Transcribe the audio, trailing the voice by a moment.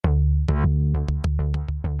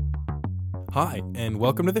Hi, and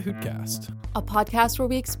welcome to the Hootcast. A podcast where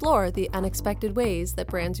we explore the unexpected ways that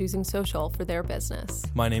brands using social for their business.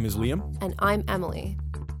 My name is Liam. And I'm Emily.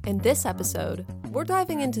 In this episode, we're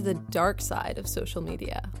diving into the dark side of social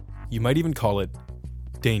media. You might even call it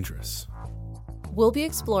dangerous. We'll be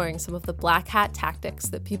exploring some of the black hat tactics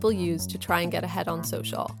that people use to try and get ahead on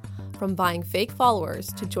social, from buying fake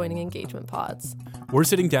followers to joining engagement pods. We're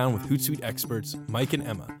sitting down with Hootsuite experts Mike and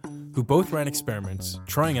Emma, who both ran experiments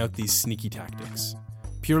trying out these sneaky tactics.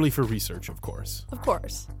 Purely for research, of course. Of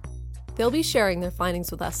course. They'll be sharing their findings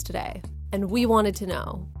with us today. And we wanted to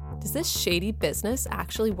know, does this shady business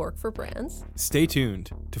actually work for brands? Stay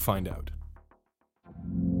tuned to find out.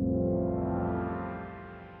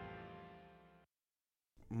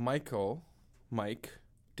 Mike,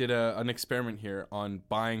 did an experiment here on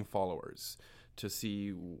buying followers to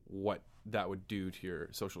see what that would do to your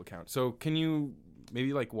social account. So can you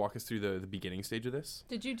maybe walk us through the beginning stage of this?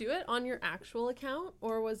 Did you do it on your actual account,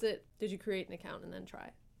 or did you create an account and then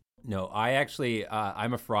try? No, I actually,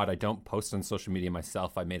 I'm a fraud. I don't post on social media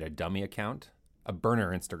myself. I made a dummy account, a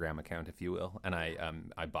burner Instagram account, if you will, and I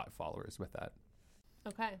bought followers with that.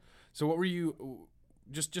 Okay. So what were you,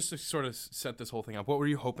 just to sort of set this whole thing up, what were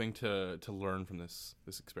you hoping to learn from this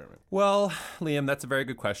experiment? Well, Liam, that's a very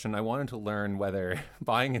good question. I wanted to learn whether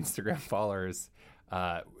buying Instagram followers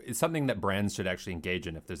is something that brands should actually engage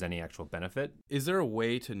in, if there's any actual benefit. Is there a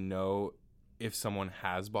way to know if someone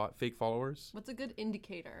has bought fake followers? What's a good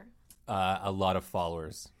indicator? A lot of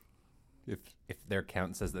followers. If their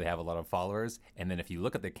account says that they have a lot of followers, and then if you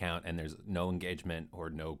look at the account and there's no engagement or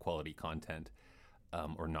no quality content,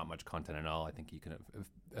 or not much content at all, I think you can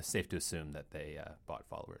have safe to assume that they bought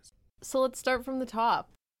followers. So let's start from the top.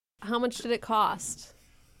 How much did it cost?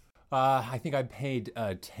 I think I paid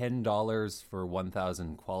 $10 for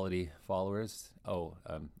 1,000 quality followers.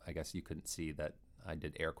 I guess you couldn't see that I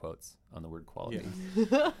did air quotes on the word quality.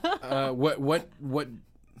 Yeah. What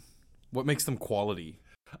makes them quality?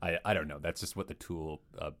 I don't know. That's just what the tool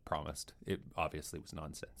promised. It obviously was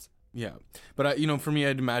nonsense. Yeah, but for me,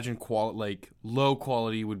 I'd imagine low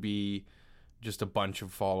quality would be just a bunch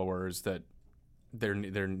of followers that their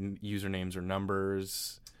usernames or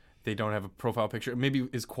numbers. They don't have a profile picture. Maybe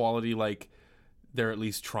is quality they're at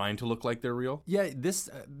least trying to look like they're real? Yeah,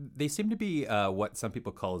 they seem to be what some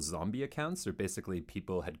people call zombie accounts. Or basically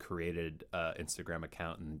people had created an Instagram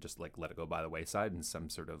account and just let it go by the wayside, and some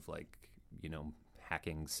sort of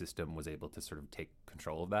hacking system was able to sort of take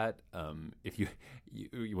control of that. If you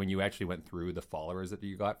when you actually went through the followers that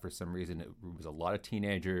you got, for some reason it was a lot of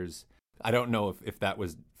teenagers. I don't know if that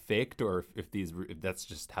was faked or if that's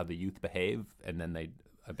just how the youth behave, and then they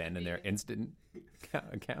abandon their instant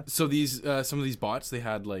account. So these some of these bots, they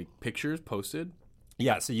had pictures posted.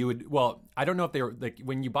 Yeah, so you would. Well, I don't know if they were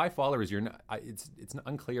when you buy followers, you're not. It's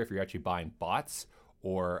unclear if you're actually buying bots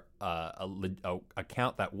or a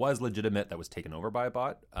account that was legitimate that was taken over by a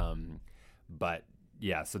bot. But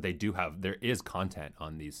yeah, so they do have, there is content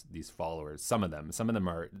on these followers. Some of them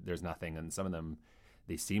are, there's nothing, and some of them,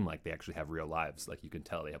 they seem like they actually have real lives. You can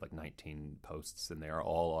tell they have 19 posts and they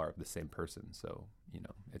all are the same person. So,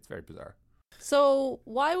 it's very bizarre. So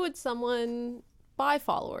why would someone buy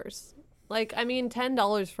followers?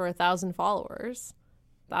 $10 for 1,000 followers,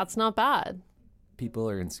 that's not bad. People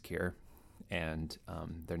are insecure. And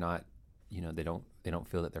they're not, they don't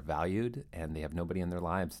feel that they're valued, and they have nobody in their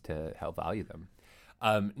lives to help value them.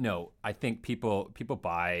 No, I think people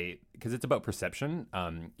buy because it's about perception.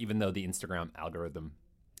 Even though the Instagram algorithm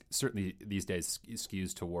certainly these days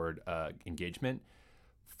skews toward engagement,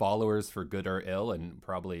 followers for good or ill, and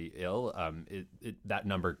probably ill, that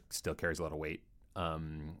number still carries a lot of weight.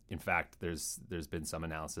 In fact, there's been some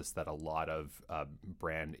analysis that a lot of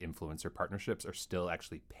brand influencer partnerships are still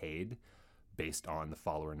actually paid based on the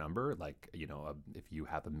follower number. If you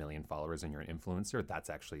have 1 million followers and you're an influencer, that's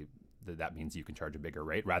actually, that means you can charge a bigger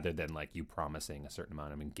rate rather than you promising a certain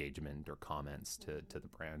amount of engagement or comments to the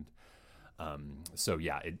brand. So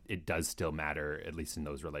yeah, it does still matter, at least in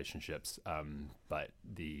those relationships. But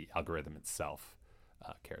the algorithm itself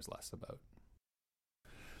cares less about.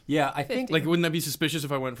 Yeah, I think wouldn't that be suspicious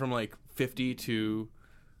if I went from 50 to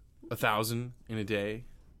 1,000 in a day?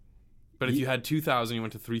 But if you had 2,000, you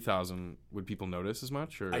went to 3,000, would people notice as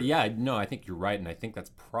much? Or no, I think you're right, and I think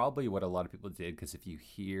that's probably what a lot of people did. Because if you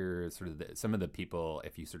hear sort of some of the people,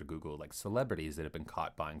 if you sort of Google celebrities that have been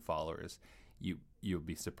caught buying followers, you'll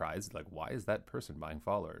be surprised. Why is that person buying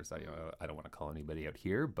followers? I don't want to call anybody out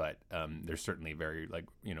here, but there's certainly very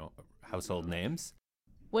household names.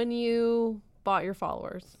 When you bought your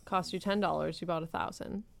followers, cost you $10, you bought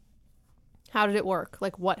 1,000. How did it work?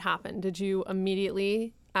 What happened? Did you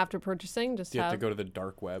immediately, after purchasing, have to go to the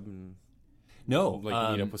dark web and No,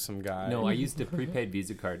 Like meet up with some guy? No, I used a prepaid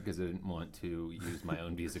Visa card because I didn't want to use my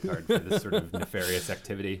own Visa card for this sort of nefarious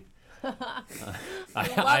activity.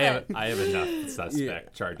 I have enough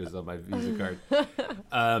suspect charges on my Visa card.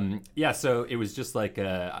 So it was just like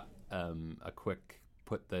a quick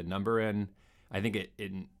put the number in. I think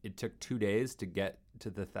it took 2 days to get to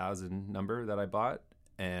the 1,000 number that I bought,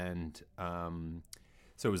 and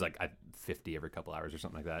so it was like 50 every couple hours or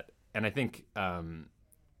something like that. And I think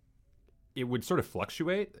it would sort of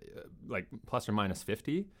fluctuate, like plus or minus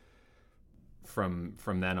 50 from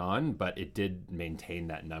then on, but it did maintain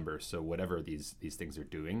that number. So whatever these things are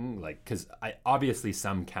doing, like, because obviously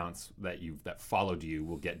some counts that followed you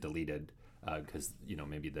will get deleted because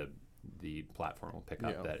maybe the platform will pick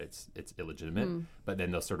up that it's illegitimate, but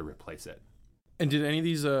then they'll sort of replace it. And did any of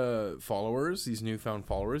these followers, these newfound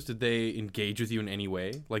followers, did they engage with you in any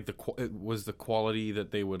way? Like was the quality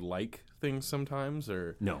that they would like things sometimes,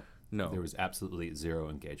 or no? No, there was absolutely zero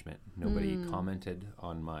engagement. Nobody commented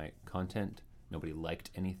on my content. Nobody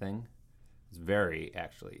liked anything. It's very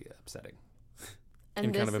actually upsetting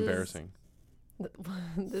and kind of embarrassing.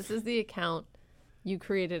 This is the account. You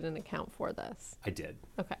created an account for this. I did.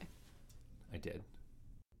 Okay. I did.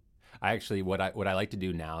 I actually, what I like to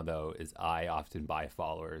do now though is I often buy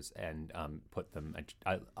followers and put them.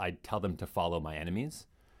 I tell them to follow my enemies,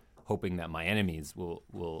 hoping that my enemies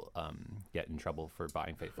will get in trouble for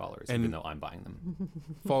buying fake followers, even though I'm buying them.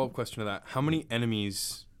 Follow-up question to that: how many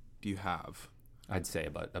enemies do you have? I'd say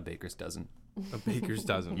about a baker's dozen. A baker's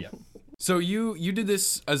dozen. Yeah. So you did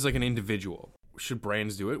this as like an individual. Should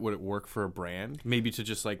brands do it? Would it work for a brand? Maybe to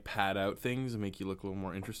just like pad out things and make you look a little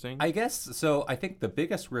more interesting? I guess so. I think the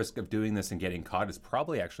biggest risk of doing this and getting caught is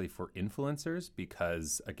probably actually for influencers,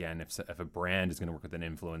 because again, if a brand is going to work with an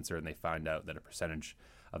influencer and they find out that a percentage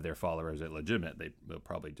of their followers are legitimate, they'll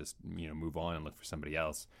probably just move on and look for somebody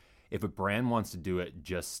else. If a brand wants to do it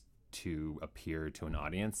just to appear to an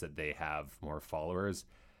audience that they have more followers,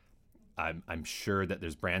 I'm sure that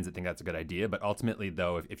there's brands that think that's a good idea, but ultimately,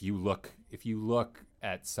 though, if you look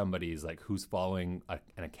at somebody's like who's following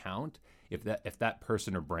an account, if that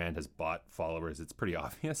person or brand has bought followers, it's pretty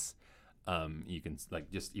obvious. You can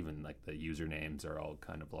just even the usernames are all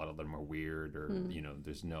kind of, a lot of them are weird, or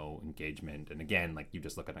there's no engagement. And again, you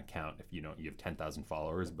just look at an account. If you have 10,000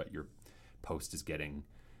 followers, but your post is getting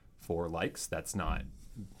 4 likes, that's not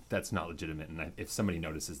legitimate. And if somebody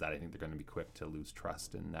notices that, I think they're going to be quick to lose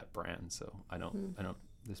trust in that brand. So I don't.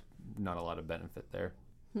 There's not a lot of benefit there.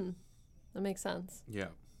 That makes sense. Yeah.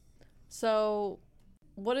 So,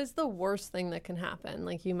 what is the worst thing that can happen?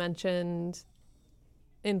 Like you mentioned,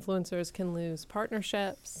 influencers can lose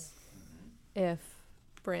partnerships if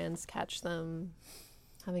brands catch them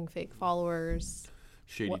having fake followers.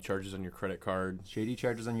 Shady charges on your credit card.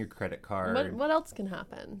 What else can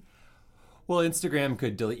happen? Well, Instagram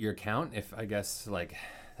could delete your account if, I guess,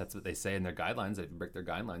 that's what they say in their guidelines. If you break their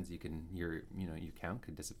guidelines, your account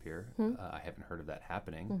could disappear. I haven't heard of that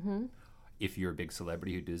happening. If you're a big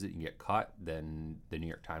celebrity who does it and you get caught, then the New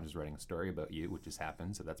York Times is writing a story about you, which has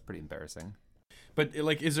happened. So that's pretty embarrassing. But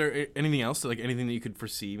is there anything else, anything that you could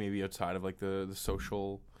foresee, maybe outside of the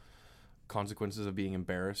social consequences of being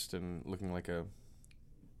embarrassed and looking like a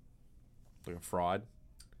fraud?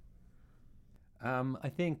 I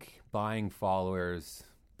think buying followers,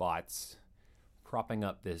 bots, propping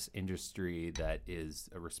up this industry that is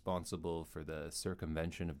responsible for the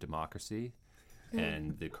circumvention of democracy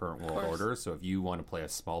and the current world order. So if you want to play a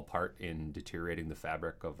small part in deteriorating the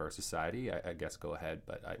fabric of our society, I guess go ahead.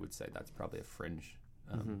 But I would say that's probably a fringe,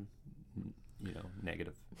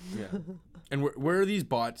 negative. Yeah. And where are these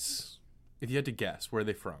bots? If you had to guess, where are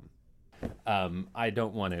they from? I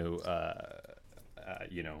don't want to.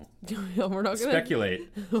 We're not speculate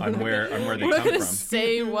on where they we're come not gonna from.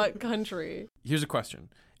 Say what country. Here's a question: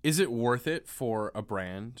 is it worth it for a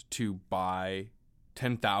brand to buy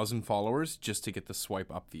 10,000 followers just to get the swipe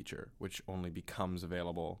up feature, which only becomes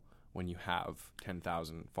available when you have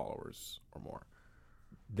 10,000 followers or more?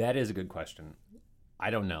 That is a good question. I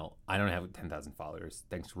don't know. I don't have 10,000 followers.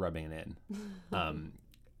 Thanks for rubbing it in.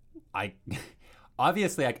 I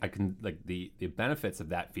obviously I can the benefits of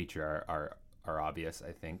that feature are obvious,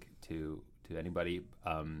 I think, to anybody.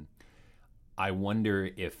 I wonder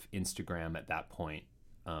if Instagram at that point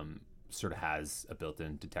sort of has a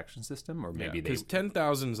built-in detection system, or maybe because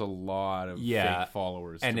 10,000 is a lot of fake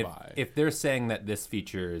followers and to buy. If they're saying that this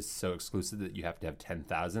feature is so exclusive that you have to have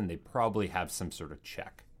 10,000, they probably have some sort of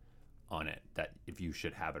check on it that if you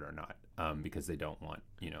should have it or not, because they don't want,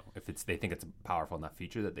 if they think it's a powerful enough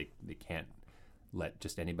feature that they can't let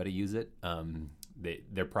just anybody use it.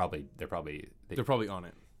 They're probably on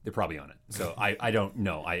it. they're probably on it. So I don't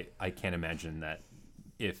know. I can't imagine that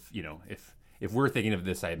if we're thinking of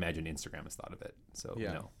this, I imagine Instagram has thought of it. So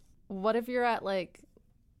no. What if you're at like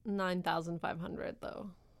 9,500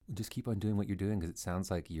 though? Just keep on doing what you're doing, because it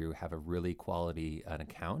sounds like you have a really quality an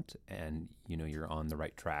account, and you're on the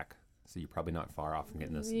right track. So you're probably not far off from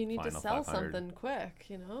getting this. You need final to sell 500. something quick,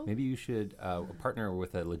 Maybe you should partner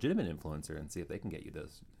with a legitimate influencer and see if they can get you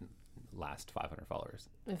those last 500 followers.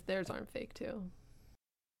 If theirs aren't fake too.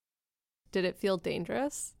 Did it feel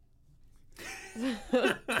dangerous?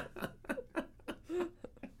 Did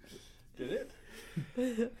it?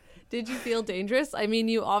 Did you feel dangerous? I mean,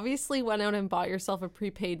 you obviously went out and bought yourself a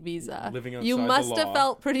prepaid visa. Living outside you the must have law.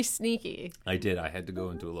 felt pretty sneaky. I did. I had to go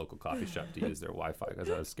into a local coffee shop to use their Wi-Fi because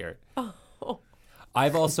I was scared. Oh.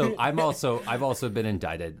 I've also been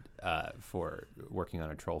indicted for working on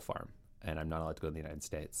a troll farm, and I'm not allowed to go to the United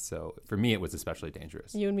States. So for me, it was especially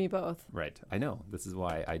dangerous. You and me both. Right. I know. This is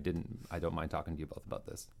why I don't mind talking to you both about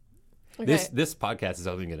this. Okay. This podcast is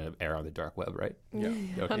only going to air on the dark web, right? Yeah.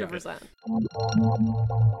 Okay. 100%.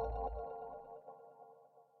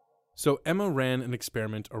 So Emma ran an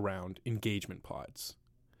experiment around engagement pods.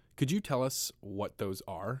 Could you tell us what those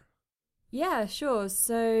are? Yeah, sure.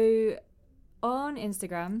 So on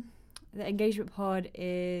Instagram, the engagement pod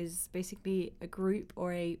is basically a group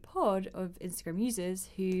or a pod of Instagram users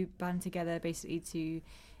who band together basically to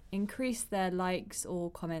increase their likes or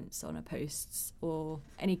comments on a posts or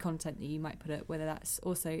any content that you might put up, whether that's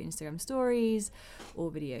also Instagram stories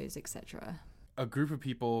or videos, etc. A group of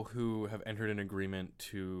people who have entered an agreement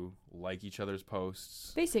to like each other's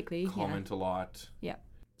posts, Basically, comment a lot. Yeah.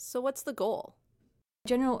 So what's the goal?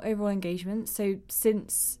 General overall engagement. So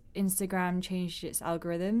since Instagram changed its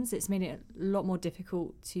algorithms, it's made it a lot more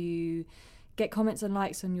difficult to get comments and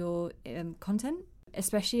likes on your content,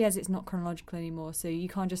 especially as it's not chronological anymore. So you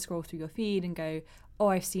can't just scroll through your feed and go, oh,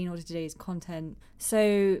 I've seen all of today's content.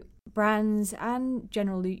 So brands and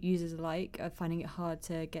general users alike are finding it hard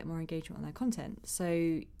to get more engagement on their content.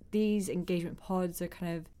 So these engagement pods are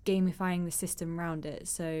kind of gamifying the system around it.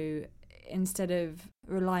 So instead of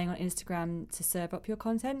relying on Instagram to serve up your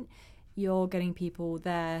content, you're getting people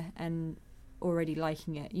there and already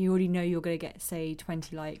liking it. You already know you're going to get, say,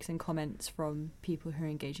 20 likes and comments from people who are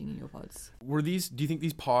engaging in your pods. Do you think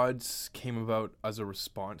these pods came about as a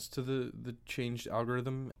response to the changed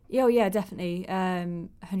algorithm? Oh, yeah, definitely.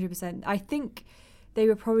 100%. I think they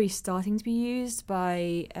were probably starting to be used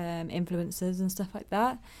by influencers and stuff like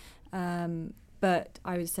that. But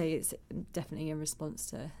I would say it's definitely in response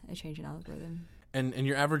to a change in algorithm. And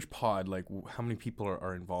your average pod, like how many people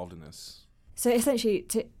are involved in this? So essentially,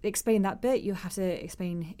 to explain that bit, you'll have to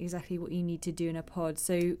explain exactly what you need to do in a pod.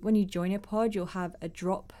 So when you join a pod, you'll have a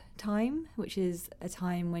drop time, which is a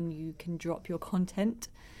time when you can drop your content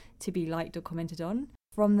to be liked or commented on.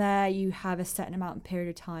 From there, you have a certain amount of period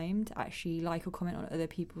of time to actually like or comment on other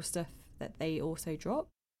people's stuff that they also drop.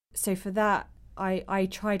 So for that, I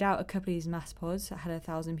tried out a couple of these mass pods that had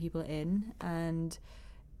 1,000 people in, and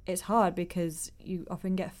it's hard because you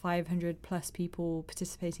often get 500 plus people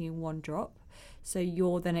participating in one drop. So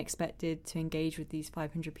you're then expected to engage with these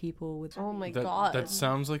 500 people. With Oh my God. That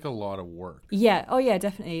sounds like a lot of work. Yeah. Oh yeah,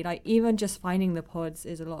 definitely. Like even just finding the pods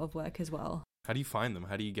is a lot of work as well. How do you find them?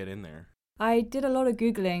 How do you get in there? I did a lot of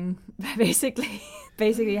Googling,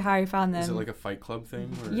 basically how I found them. Is it like a Fight Club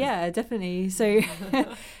thing? Or? Yeah, definitely. So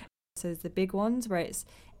there's the big ones where it's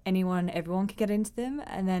anyone, everyone can get into them,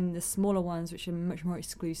 and then the smaller ones which are much more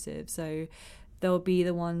exclusive. So there'll be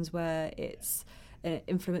the ones where it's an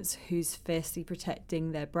influencer who's fiercely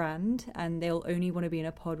protecting their brand, and they'll only want to be in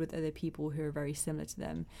a pod with other people who are very similar to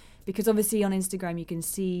them. Because obviously on Instagram you can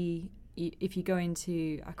see, if you go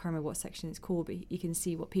into, I can't remember what section it's called, but you can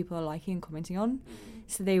see what people are liking and commenting on.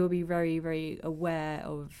 So they will be very, very aware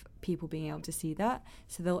of people being able to see that.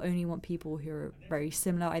 So they'll only want people who are very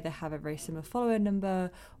similar, either have a very similar follower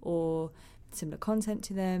number or similar content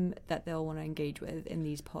to them that they'll want to engage with in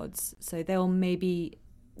these pods. So they'll maybe,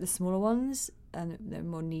 the smaller ones, and they're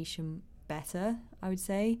more niche and better, I would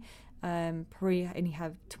say, probably only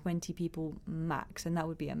have 20 people max, and that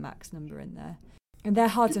would be a max number in there. And they're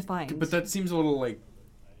hard to find. But that seems a little like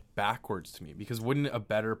backwards to me, because wouldn't a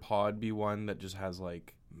better pod be one that just has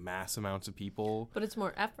like mass amounts of people? But it's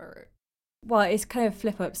more effort. Well, it's kind of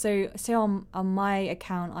flip up. So on my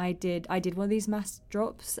account, I did one of these mass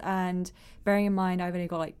drops, and bearing in mind I've only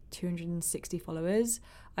got like 260 followers,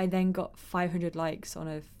 I then got 500 likes on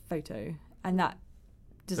a photo, and that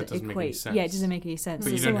doesn't make any equate. sense. Yeah, it doesn't make any sense.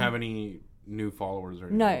 But So you didn't have any new followers or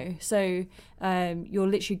anything? No. So you're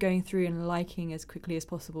literally going through and liking as quickly as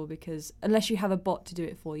possible, because unless you have a bot to do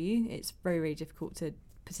it for you, it's very, very difficult to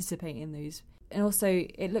participate in those And also,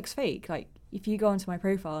 it looks fake. Like, if you go onto my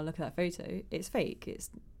profile and look at that photo, it's fake. It's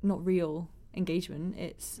not real engagement.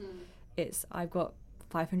 It's I've got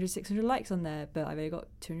 500, 600 likes on there, but I've only got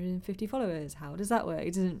 250 followers. How does that work?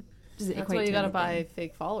 It doesn't That's equate why you to got to anything. buy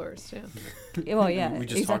fake followers too. Well, yeah, We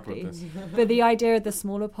just talked exactly. about this. But the idea of the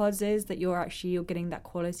smaller pods is that you're getting that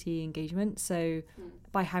quality engagement. So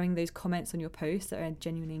by having those comments on your posts that are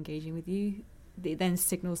genuinely engaging with you, it then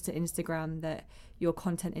signals to Instagram that your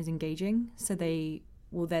content is engaging. So they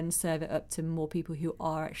will then serve it up to more people who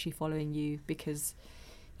are actually following you because,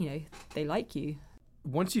 they like you.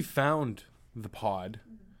 Once you found the pod,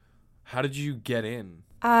 how did you get in?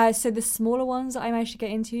 So the smaller ones that I managed to get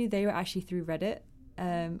into, they were actually through Reddit,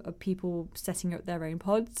 of people setting up their own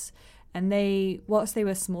pods. And whilst they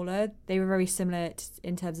were smaller, they were very similar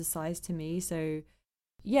in terms of size to me. So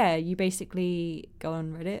yeah, you basically go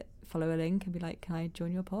on Reddit, follow a link and be like, can I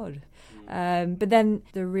join your pod? But then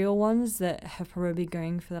the real ones that have probably been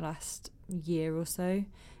going for the last year or so,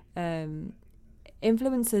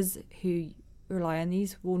 influencers who rely on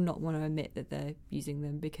these will not want to admit that they're using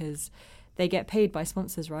them because they get paid by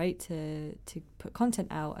sponsors, right, to put content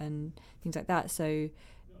out and things like that. So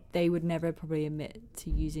they would never probably admit to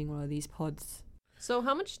using one of these pods. So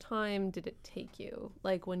how much time did it take you,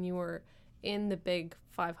 like when you were in the big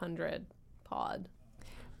 500 pod?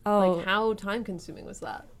 Oh, Like how time consuming was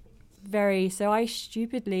that? very. So I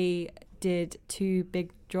stupidly did 2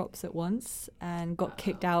 big drops at once and got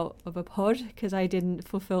kicked out of a pod because I didn't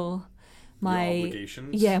fulfill my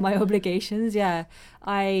obligations? Yeah, my obligations. Yeah,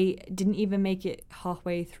 I didn't even make it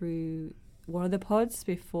halfway through one of the pods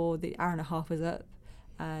before the hour and a half was up,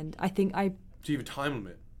 and I think So you have a time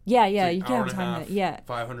limit? yeah, It's you like can hour have and a time half, limit. Yeah,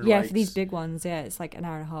 500 yeah, likes, for these big ones, yeah, it's like an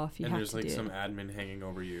hour and a half. You and have there's to like do some it. admin hanging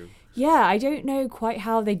over you. Yeah, I don't know quite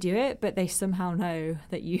how they do it, but they somehow know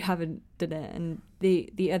that you haven't done it. And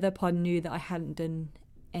the other pod knew that I hadn't done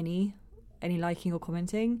any liking or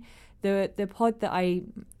commenting. The pod that I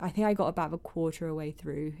think I got about a quarter away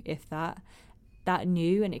through, if that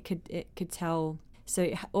knew, and it could tell. So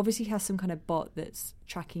it obviously has some kind of bot that's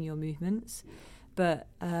tracking your movements, but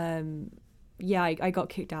yeah, I got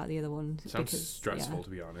kicked out of the other one. Sounds because, stressful, yeah. to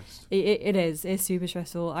be honest. It is. It's super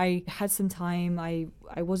stressful. I had some time. I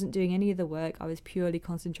wasn't doing any of the work. I was purely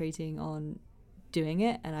concentrating on doing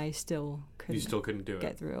it, and I still couldn't. You still couldn't do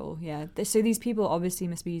get it. through it all. Yeah. So these people obviously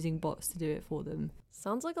must be using bots to do it for them.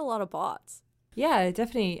 Sounds like a lot of bots. Yeah,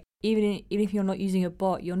 definitely. Even if you're not using a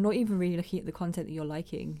bot, you're not even really looking at the content that you're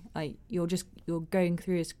liking. Like you're going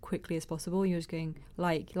through as quickly as possible. You're just going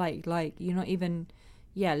like. You're not even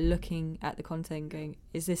looking at the content going,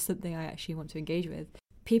 is this something I actually want to engage with?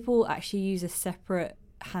 People actually use a separate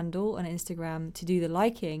handle on Instagram to do the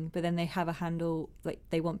liking, but then they have a handle like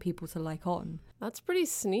they want people to like on. That's pretty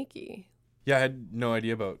sneaky. Yeah, I had no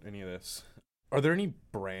idea about any of this. Are there any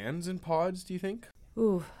brands in pods, do you think?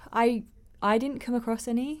 Ooh, I didn't come across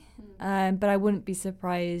any, but I wouldn't be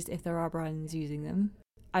surprised if there are brands using them.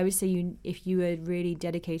 I would say if you were really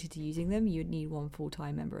dedicated to using them, you would need one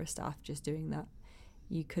full-time member of staff just doing that.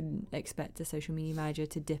 You couldn't expect a social media manager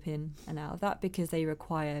to dip in and out of that because they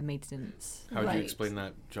require maintenance. How would you Right. explain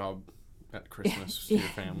that job at Christmas to Yeah. your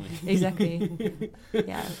family? Exactly.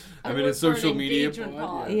 Yeah. I'm in a work for social an media engagement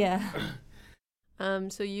pod. pod. Yeah.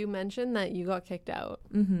 So you mentioned that you got kicked out.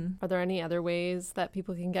 Mm-hmm. Are there any other ways that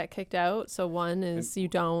people can get kicked out? So one is you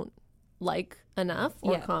don't like enough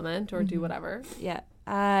or Yeah. comment or do Mhm. whatever. Yeah.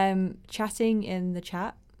 Chatting in the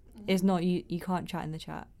chat is not you can't chat in the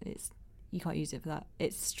chat. You can't use it for that.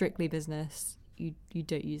 It's strictly business. You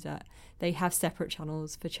don't use that. They have separate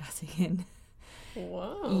channels for chatting in.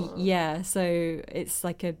 Whoa. Yeah, so it's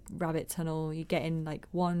like a rabbit tunnel. You get in like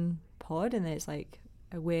one pod and then it's like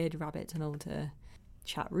a weird rabbit tunnel to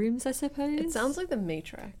chat rooms, I suppose. It sounds like the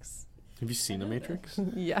Matrix. Have you seen The Matrix?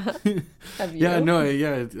 Yeah. Have you?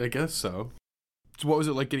 I guess so. So what was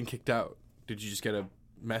it like getting kicked out? Did you just get a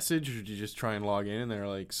message or did you just try and log in and they're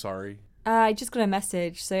like, sorry? I just got a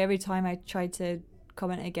message. So every time I tried to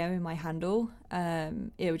comment again with my handle,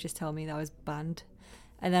 it would just tell me that I was banned.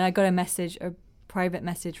 And then I got a private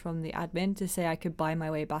message from the admin to say I could buy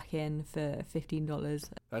my way back in for $15.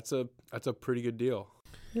 That's a pretty good deal.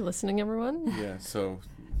 You listening, everyone? Yeah, so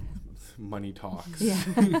money talks. Yeah.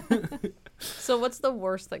 So what's the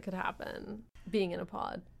worst that could happen being in a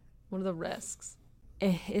pod? What are the risks?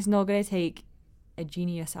 It's not going to take a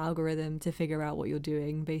genius algorithm to figure out what you're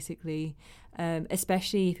doing, basically,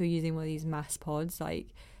 especially if you're using one of these mass pods. Like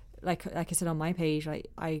I said on my page, like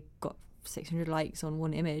I got 600 likes on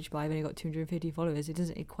one image, but I've only got 250 followers. It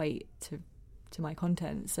doesn't equate to my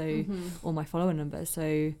content, so or my follower number.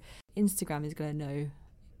 So Instagram is going to know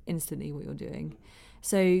instantly what you're doing.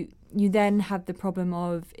 So you then have the problem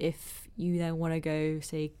of if you then want to go,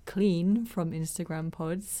 say, clean from Instagram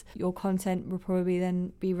pods, your content will probably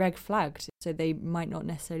then be reg flagged. So they might not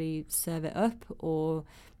necessarily serve it up, or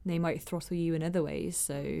they might throttle you in other ways.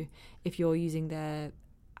 So if you're using their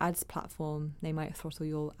ads platform, they might throttle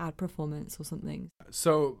your ad performance or something.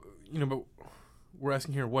 So, but we're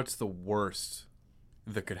asking here, what's the worst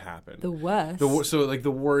that could happen? The worst? So like the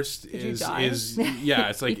worst Could you is die? yeah,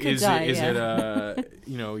 it's like, You could is die, it yeah.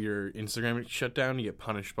 your Instagram gets shut down, you get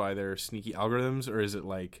punished by their sneaky algorithms, or is it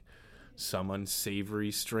like some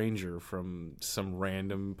unsavory stranger from some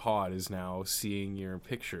random pod is now seeing your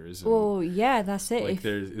pictures? And, Well, yeah, that's it. like,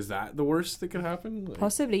 is that the worst that could happen? Like,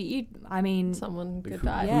 Possibly. I mean, Someone could who-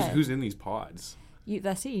 die. Yeah. who's in these pods?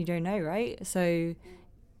 that's it. You don't know, right? So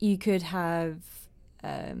you could have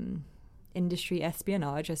industry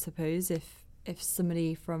espionage, I suppose, if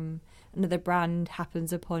somebody from another brand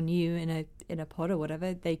happens upon you in a pod or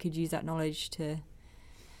whatever, they could use that knowledge to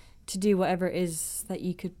do whatever it is that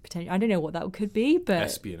you could potentially. I don't know what that could be, but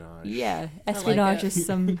Espionage. yeah, like espionage it. is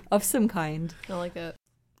of some kind. I like it.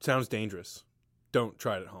 Sounds dangerous. Don't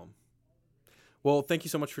try it at home. Well, thank you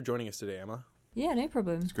so much for joining us today, Emma. Yeah, no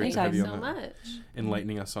problem. It's great to Thank have you you so on that. much.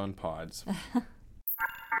 Enlightening us on pods.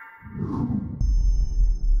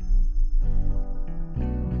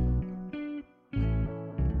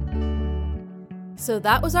 So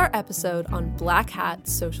that was our episode on Black Hat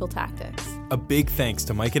social tactics. A big thanks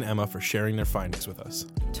to Mike and Emma for sharing their findings with us.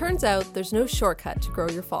 Turns out there's no shortcut to grow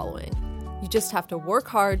your following. You just have to work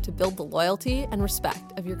hard to build the loyalty and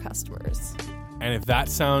respect of your customers. And if that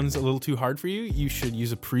sounds a little too hard for you, you should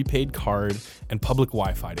use a prepaid card and public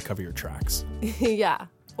Wi-Fi to cover your tracks. Yeah,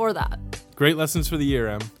 or that. Great lessons for the year,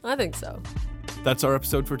 Em. I think so. That's our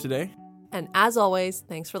episode for today. And as always,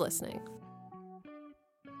 thanks for listening.